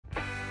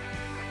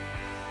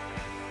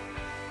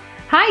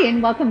Hi,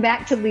 and welcome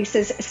back to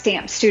Lisa's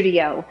Stamp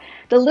Studio.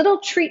 The little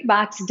treat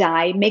box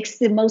die makes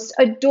the most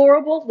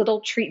adorable little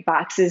treat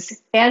boxes,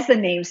 as the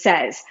name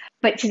says.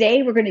 But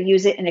today we're going to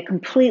use it in a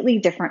completely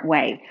different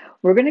way.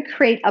 We're going to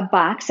create a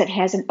box that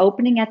has an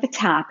opening at the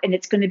top, and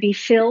it's going to be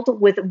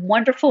filled with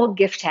wonderful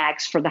gift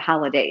tags for the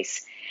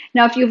holidays.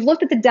 Now, if you've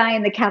looked at the die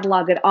in the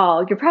catalog at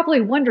all, you're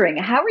probably wondering,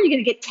 how are you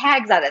going to get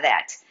tags out of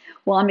that?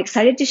 Well, I'm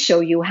excited to show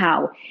you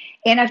how.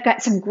 And I've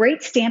got some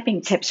great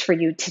stamping tips for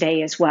you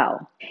today as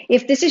well.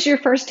 If this is your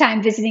first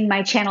time visiting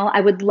my channel,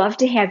 I would love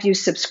to have you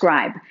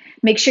subscribe.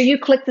 Make sure you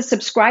click the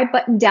subscribe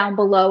button down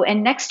below,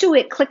 and next to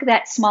it, click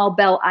that small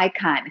bell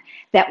icon.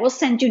 That will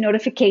send you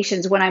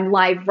notifications when I'm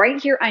live right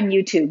here on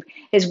YouTube,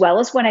 as well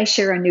as when I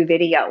share a new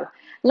video.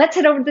 Let's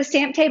head over to the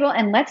stamp table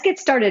and let's get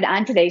started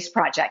on today's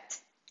project.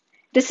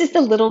 This is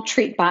the little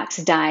treat box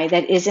die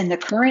that is in the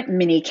current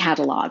mini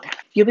catalog.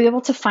 You'll be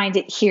able to find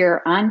it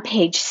here on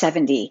page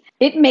 70.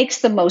 It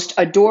makes the most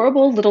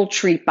adorable little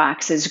treat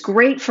boxes,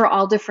 great for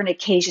all different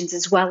occasions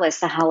as well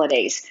as the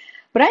holidays.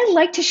 But I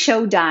like to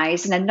show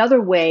dies in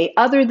another way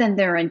other than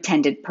their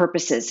intended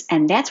purposes,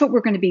 and that's what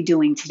we're going to be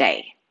doing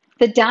today.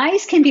 The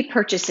dies can be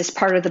purchased as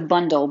part of the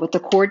bundle with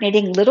the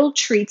coordinating Little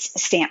Treats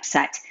stamp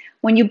set.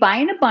 When you buy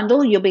in a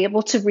bundle, you'll be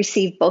able to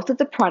receive both of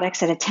the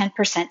products at a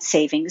 10%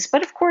 savings,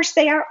 but of course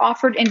they are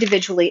offered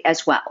individually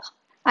as well.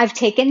 I've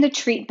taken the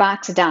treat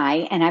box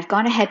die and I've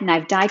gone ahead and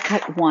I've die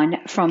cut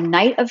one from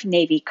Night of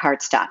Navy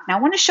cardstock. Now I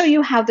want to show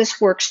you how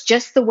this works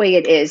just the way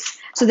it is,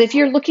 so that if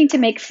you're looking to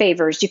make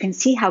favors, you can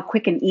see how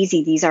quick and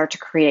easy these are to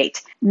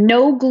create.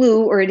 No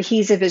glue or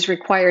adhesive is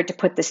required to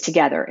put this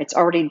together. It's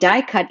already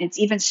die cut and it's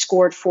even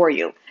scored for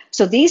you.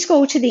 So these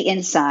go to the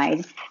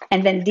inside,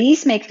 and then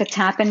these make the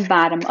top and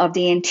bottom of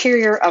the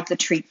interior of the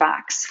treat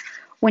box.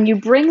 When you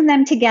bring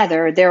them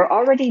together, they're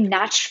already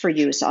notched for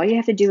you. So all you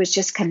have to do is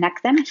just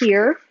connect them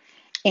here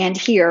and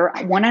here,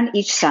 one on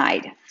each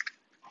side.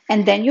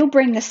 And then you'll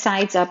bring the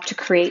sides up to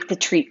create the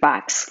treat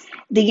box.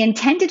 The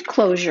intended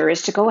closure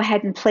is to go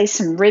ahead and place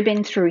some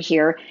ribbon through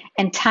here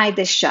and tie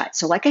this shut.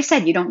 So like I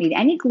said, you don't need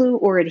any glue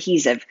or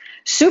adhesive.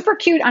 Super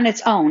cute on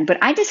its own, but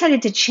I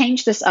decided to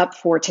change this up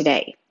for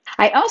today.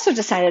 I also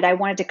decided I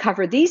wanted to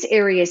cover these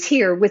areas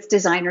here with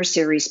designer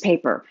series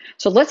paper.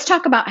 So let's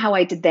talk about how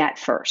I did that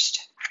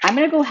first. I'm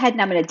going to go ahead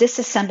and I'm going to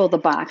disassemble the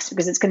box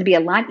because it's going to be a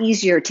lot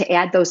easier to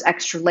add those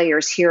extra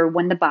layers here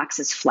when the box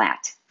is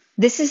flat.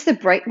 This is the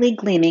brightly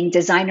gleaming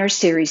designer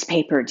series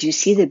paper. Do you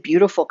see the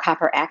beautiful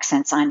copper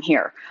accents on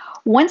here?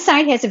 One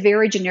side has a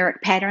very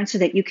generic pattern so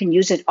that you can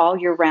use it all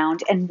year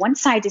round, and one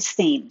side is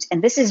themed.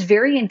 And this is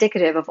very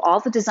indicative of all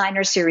the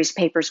designer series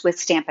papers with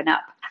Stampin'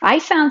 Up. I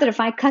found that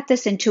if I cut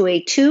this into a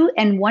 2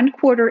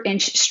 1/4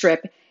 inch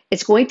strip,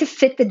 it's going to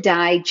fit the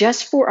die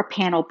just for a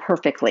panel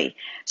perfectly.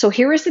 So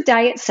here is the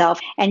die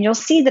itself, and you'll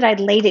see that I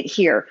laid it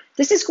here.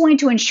 This is going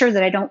to ensure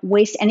that I don't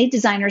waste any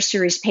designer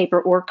series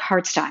paper or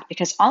cardstock,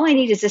 because all I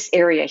need is this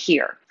area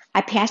here. I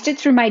passed it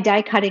through my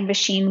die cutting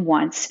machine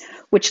once,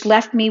 which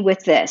left me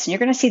with this. And you're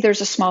going to see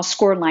there's a small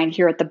score line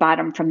here at the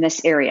bottom from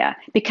this area.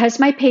 Because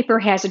my paper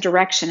has a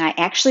direction, I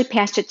actually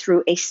passed it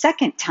through a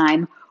second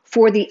time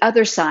for the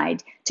other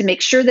side to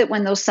make sure that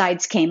when those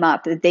sides came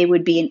up, that they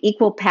would be an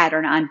equal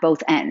pattern on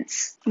both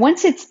ends.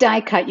 Once it's die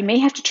cut, you may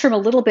have to trim a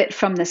little bit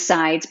from the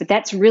sides, but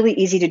that's really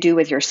easy to do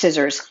with your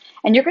scissors.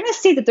 And you're going to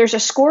see that there's a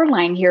score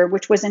line here,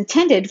 which was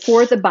intended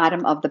for the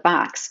bottom of the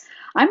box.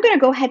 I'm going to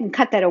go ahead and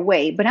cut that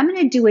away, but I'm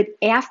going to do it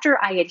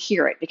after I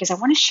adhere it because I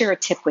want to share a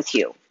tip with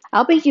you.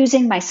 I'll be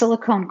using my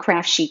silicone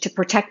craft sheet to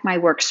protect my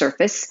work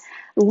surface.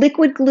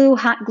 Liquid glue,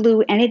 hot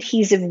glue, and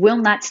adhesive will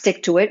not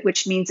stick to it,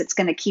 which means it's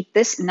going to keep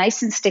this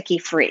nice and sticky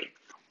free.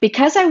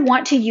 Because I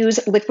want to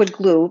use liquid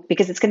glue,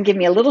 because it's going to give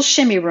me a little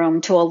shimmy room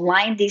to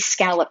align these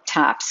scallop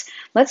tops,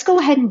 let's go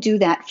ahead and do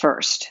that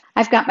first.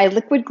 I've got my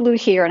liquid glue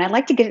here, and I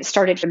like to get it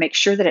started to make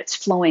sure that it's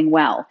flowing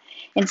well.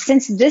 And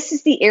since this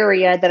is the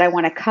area that I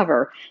want to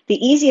cover, the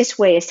easiest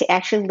way is to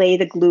actually lay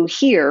the glue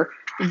here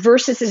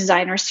versus the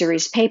designer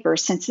series paper,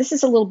 since this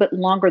is a little bit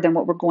longer than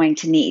what we're going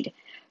to need.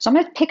 So I'm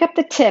going to pick up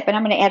the tip and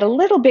I'm going to add a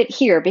little bit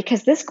here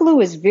because this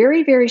glue is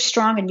very, very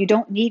strong and you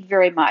don't need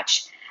very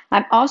much.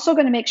 I'm also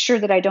going to make sure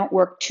that I don't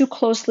work too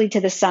closely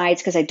to the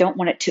sides because I don't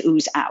want it to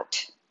ooze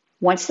out.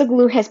 Once the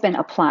glue has been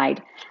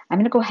applied, I'm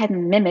going to go ahead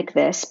and mimic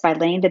this by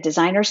laying the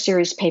designer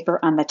series paper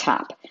on the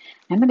top.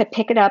 I'm going to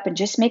pick it up and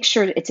just make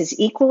sure that it's as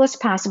equal as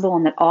possible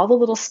and that all the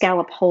little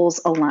scallop holes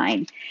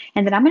align.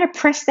 And then I'm going to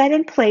press that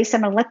in place.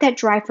 I'm going to let that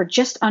dry for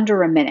just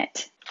under a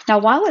minute. Now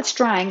while it's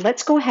drying,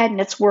 let's go ahead and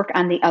let's work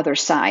on the other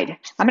side.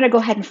 I'm going to go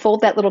ahead and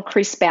fold that little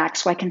crease back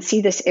so I can see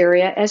this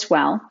area as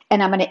well.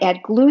 And I'm going to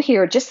add glue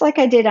here just like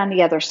I did on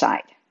the other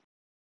side.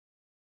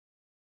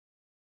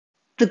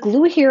 The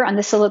glue here on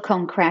the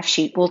silicone craft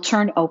sheet will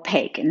turn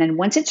opaque, and then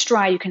once it's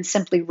dry, you can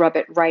simply rub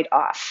it right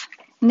off.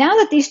 Now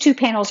that these two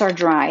panels are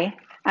dry,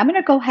 I'm going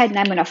to go ahead and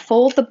I'm going to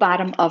fold the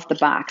bottom of the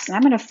box, and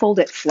I'm going to fold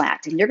it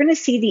flat. And you're going to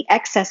see the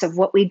excess of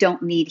what we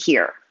don't need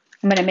here.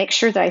 I'm going to make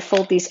sure that I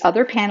fold these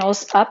other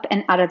panels up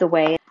and out of the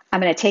way. I'm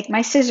going to take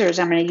my scissors.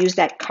 I'm going to use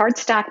that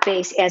cardstock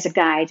base as a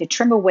guide to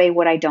trim away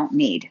what I don't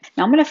need.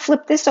 Now I'm going to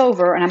flip this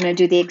over and I'm going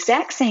to do the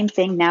exact same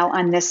thing now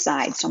on this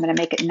side. So I'm going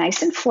to make it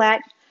nice and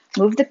flat,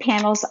 move the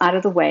panels out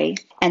of the way,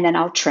 and then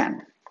I'll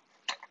trim.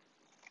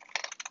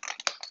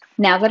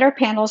 Now that our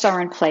panels are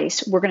in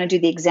place, we're going to do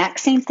the exact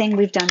same thing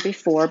we've done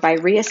before by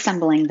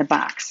reassembling the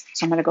box.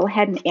 So I'm going to go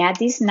ahead and add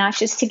these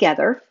notches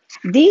together.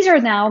 These are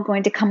now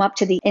going to come up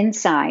to the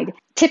inside.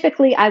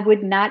 Typically, I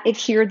would not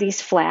adhere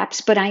these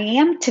flaps, but I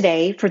am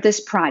today for this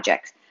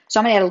project.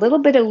 So I'm going to add a little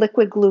bit of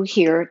liquid glue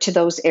here to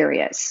those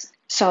areas.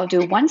 So I'll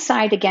do one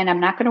side. Again, I'm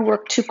not going to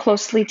work too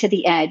closely to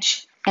the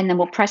edge, and then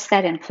we'll press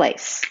that in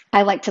place.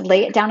 I like to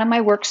lay it down on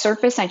my work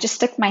surface. I just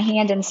stick my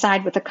hand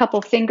inside with a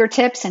couple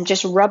fingertips and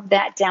just rub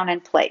that down in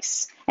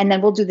place. And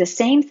then we'll do the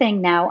same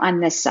thing now on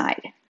this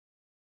side.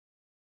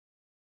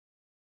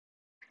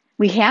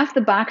 We have the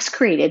box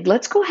created.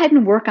 Let's go ahead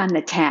and work on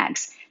the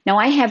tags. Now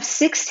I have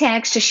 6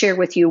 tags to share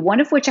with you,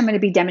 one of which I'm going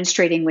to be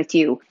demonstrating with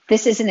you.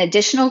 This is an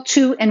additional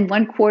 2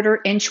 1/4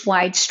 inch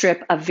wide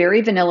strip of very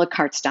vanilla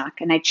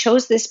cardstock, and I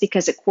chose this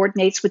because it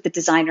coordinates with the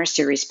designer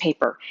series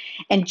paper.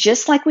 And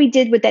just like we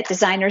did with that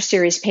designer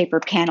series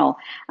paper panel,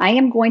 I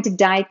am going to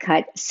die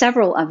cut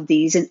several of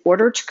these in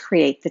order to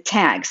create the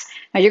tags.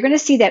 Now you're going to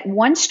see that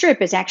one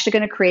strip is actually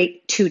going to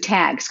create 2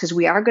 tags because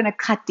we are going to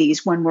cut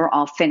these when we're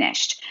all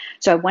finished.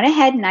 So I went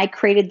ahead and I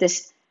created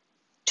this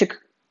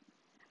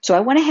So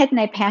I went ahead and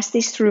I passed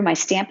these through my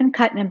Stampin'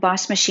 Cut and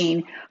Emboss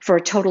machine for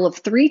a total of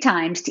 3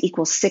 times to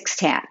equal 6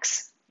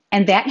 tags.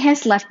 And that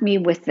has left me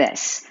with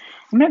this.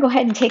 I'm going to go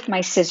ahead and take my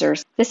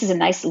scissors. This is a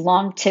nice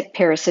long tip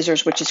pair of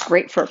scissors, which is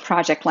great for a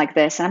project like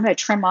this. And I'm going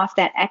to trim off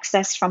that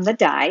excess from the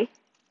die.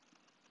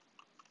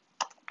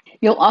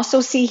 You'll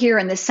also see here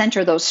in the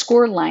center those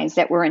score lines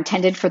that were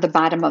intended for the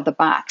bottom of the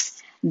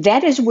box.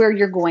 That is where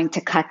you're going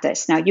to cut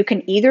this. Now you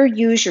can either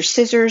use your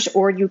scissors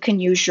or you can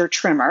use your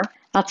trimmer.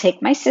 I'll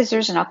take my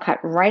scissors and I'll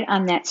cut right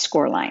on that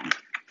score line.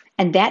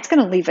 And that's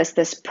going to leave us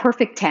this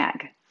perfect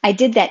tag. I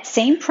did that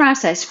same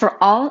process for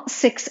all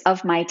 6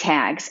 of my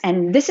tags,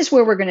 and this is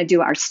where we're going to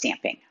do our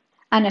stamping.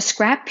 On a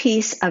scrap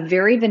piece of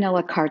very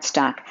vanilla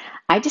cardstock,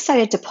 I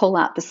decided to pull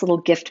out this little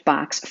gift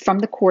box from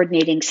the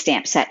coordinating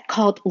stamp set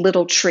called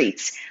Little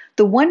Treats.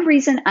 The one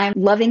reason I'm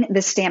loving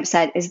this stamp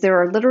set is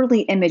there are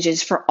literally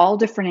images for all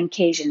different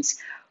occasions,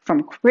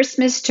 from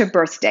Christmas to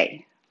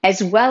birthday,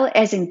 as well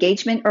as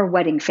engagement or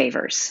wedding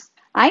favors.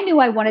 I knew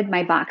I wanted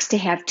my box to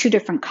have 2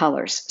 different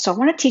colors, so I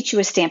want to teach you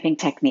a stamping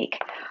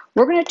technique.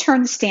 We're going to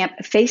turn the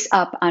stamp face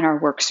up on our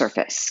work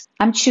surface.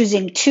 I'm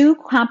choosing 2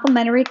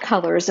 complementary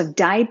colors of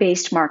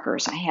dye-based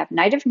markers. I have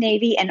Night of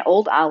Navy and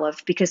Old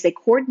Olive because they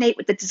coordinate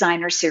with the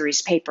designer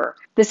series paper.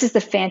 This is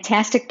the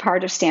fantastic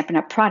part of Stampin'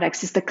 Up!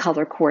 Products is the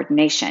color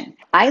coordination.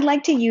 I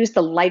like to use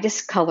the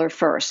lightest color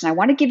first, and I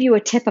want to give you a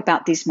tip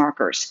about these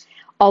markers.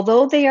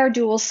 Although they are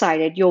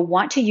dual-sided, you'll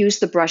want to use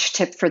the brush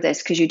tip for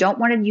this because you don't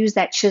want to use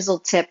that chisel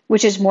tip,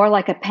 which is more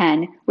like a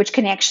pen, which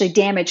can actually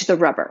damage the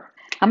rubber.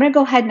 I'm going to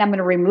go ahead and I'm going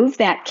to remove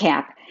that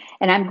cap,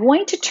 and I'm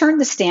going to turn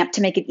the stamp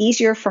to make it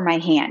easier for my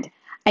hand.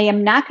 I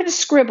am not going to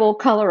scribble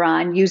color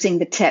on using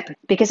the tip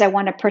because I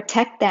want to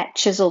protect that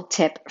chisel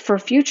tip for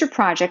future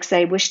projects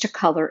that I wish to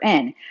color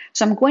in.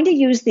 So I'm going to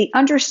use the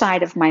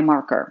underside of my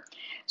marker.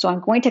 So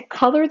I'm going to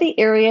color the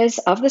areas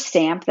of the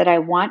stamp that I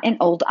want in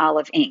Old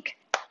Olive ink.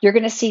 You're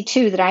going to see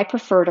too that I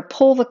prefer to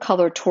pull the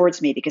color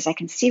towards me because I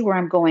can see where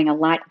I'm going a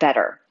lot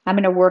better. I'm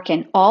going to work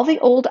in all the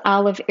Old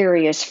Olive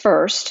areas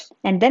first,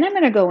 and then I'm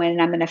going to go in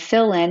and I'm going to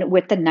fill in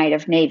with the Night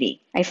of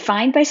Navy. I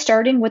find by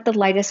starting with the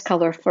lightest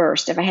color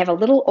first, if I have a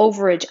little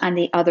overage on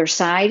the other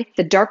side,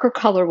 the darker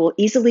color will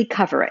easily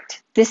cover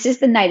it. This is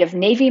the Night of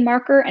Navy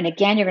marker, and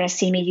again, you're going to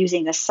see me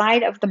using the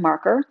side of the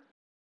marker.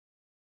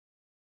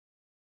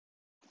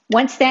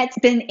 Once that's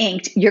been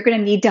inked, you're going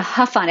to need to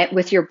huff on it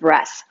with your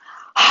breath.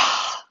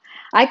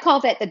 I call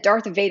that the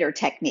Darth Vader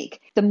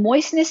technique. The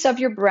moistness of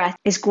your breath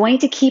is going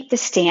to keep the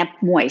stamp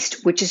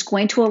moist, which is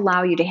going to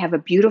allow you to have a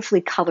beautifully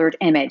colored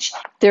image.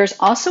 There's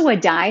also a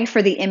die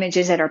for the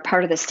images that are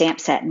part of the stamp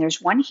set, and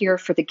there's one here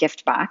for the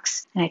gift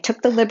box. And I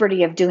took the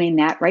liberty of doing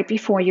that right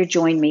before you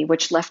joined me,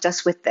 which left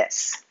us with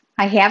this.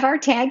 I have our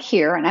tag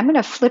here, and I'm going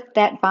to flip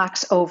that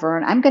box over,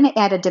 and I'm going to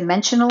add a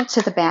dimensional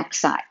to the back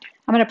side.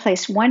 I'm going to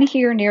place one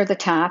here near the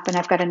top, and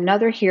I've got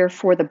another here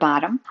for the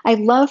bottom. I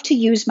love to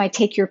use my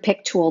Take Your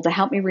Pick tool to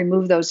help me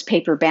remove those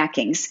paper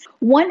backings.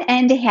 One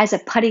end has a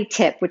putty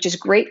tip, which is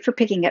great for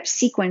picking up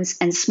sequins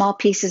and small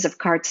pieces of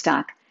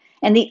cardstock.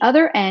 And the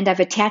other end, I've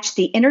attached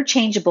the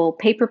interchangeable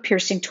paper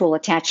piercing tool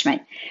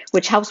attachment,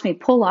 which helps me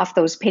pull off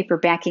those paper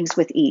backings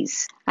with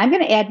ease. I'm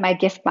going to add my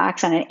gift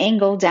box on an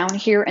angle down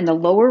here in the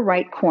lower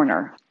right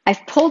corner.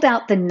 I've pulled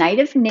out the Night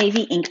of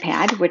Navy ink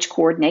pad, which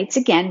coordinates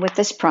again with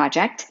this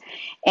project,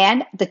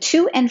 and the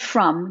to and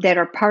from that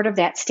are part of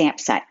that stamp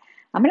set.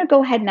 I'm going to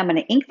go ahead and I'm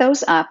going to ink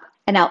those up,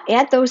 and I'll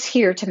add those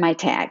here to my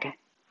tag.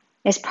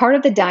 As part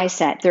of the die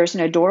set, there's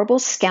an adorable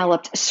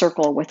scalloped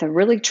circle with a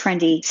really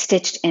trendy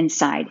stitched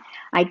inside.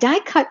 I die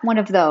cut one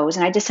of those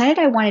and I decided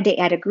I wanted to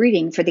add a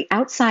greeting for the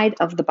outside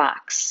of the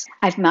box.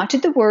 I've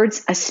mounted the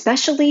words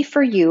especially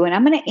for you, and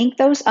I'm going to ink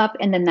those up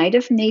in the Night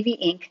of Navy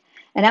ink,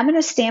 and I'm going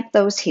to stamp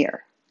those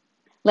here.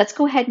 Let's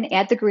go ahead and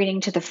add the greeting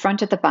to the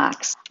front of the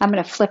box. I'm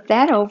going to flip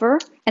that over,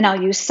 and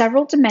I'll use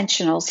several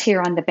dimensionals here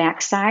on the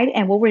back side,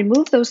 and we'll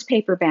remove those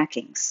paper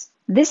backings.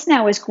 This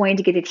now is going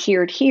to get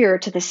adhered here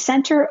to the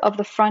center of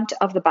the front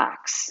of the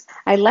box.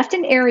 I left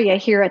an area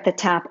here at the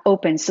top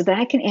open so that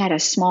I can add a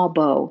small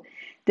bow.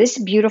 This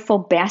beautiful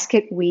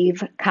basket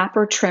weave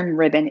copper trim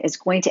ribbon is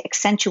going to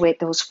accentuate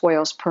those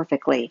foils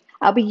perfectly.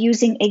 I'll be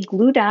using a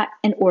glue dot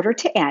in order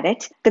to add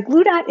it. The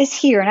glue dot is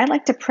here, and I'd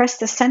like to press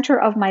the center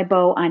of my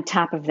bow on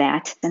top of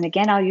that. And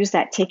again, I'll use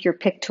that take your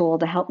pick tool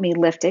to help me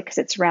lift it because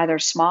it's rather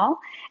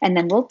small. And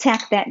then we'll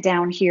tack that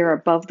down here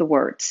above the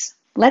words.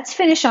 Let's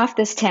finish off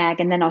this tag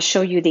and then I'll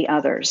show you the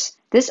others.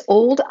 This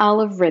old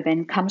olive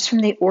ribbon comes from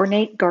the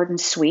Ornate Garden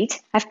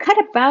Suite. I've cut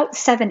about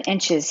 7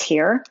 inches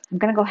here. I'm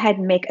going to go ahead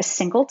and make a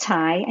single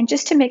tie, and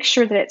just to make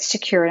sure that it's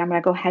secured, I'm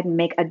going to go ahead and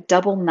make a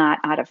double knot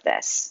out of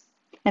this.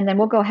 And then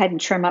we'll go ahead and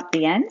trim up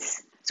the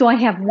ends. So I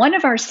have one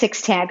of our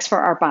 6 tags for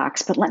our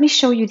box, but let me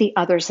show you the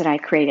others that I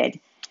created.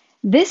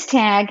 This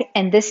tag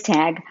and this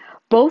tag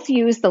both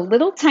use the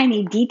little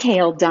tiny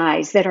detailed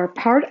dies that are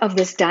part of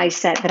this die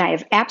set that I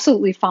have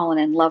absolutely fallen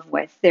in love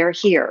with. They're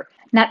here.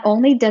 Not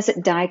only does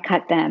it die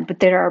cut them,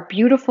 but there are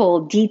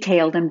beautiful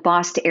detailed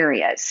embossed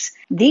areas.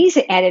 These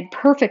are added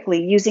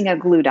perfectly using a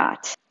glue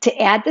dot.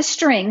 To add the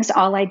strings,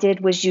 all I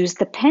did was use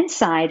the pen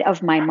side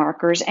of my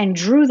markers and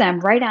drew them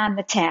right on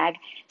the tag,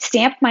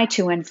 stamped my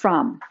to and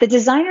from. The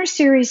designer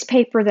series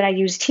paper that I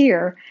used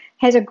here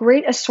has a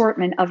great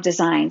assortment of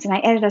designs, and I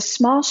added a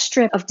small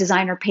strip of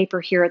designer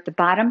paper here at the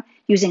bottom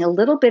using a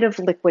little bit of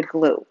liquid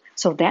glue.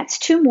 So that's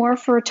 2 more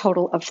for a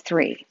total of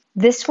 3.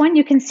 This one,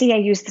 you can see I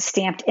used the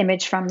stamped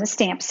image from the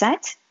stamp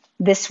set.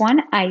 This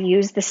one, I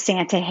used the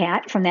Santa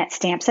hat from that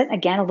stamp set.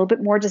 Again, a little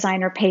bit more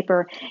designer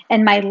paper.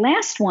 And my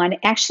last one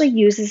actually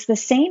uses the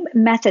same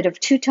method of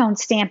 2-tone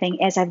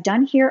stamping as I've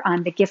done here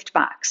on the gift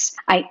box.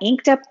 I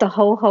inked up the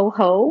Ho Ho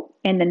Ho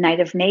in the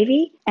Night of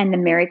Navy and the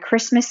Merry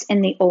Christmas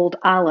in the Old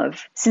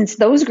Olive. Since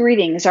those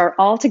greetings are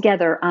all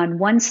together on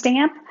one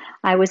stamp,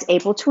 I was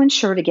able to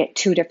ensure to get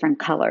 2 different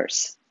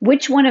colors.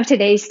 Which one of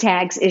today's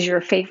tags is your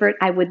favorite?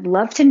 I would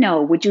love to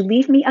know. Would you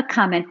leave me a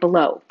comment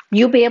below?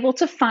 You'll be able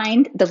to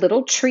find the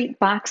little treat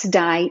box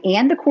die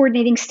and the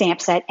coordinating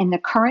stamp set in the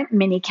current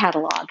mini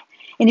catalog.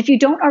 And if you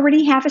don't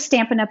already have a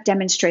Stampin' Up!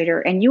 Demonstrator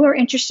and you are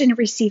interested in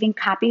receiving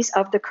copies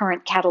of the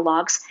current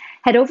catalogs,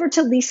 head over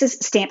to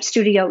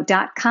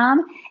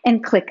lisasstampstudio.com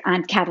and click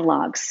on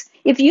catalogs.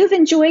 If you've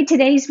enjoyed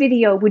today's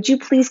video, would you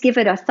please give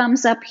it a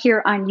thumbs up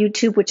here on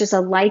YouTube, which is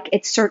a like.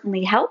 It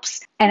certainly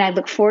helps. And I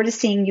look forward to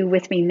seeing you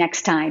with me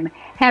next time.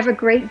 Have a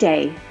great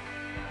day.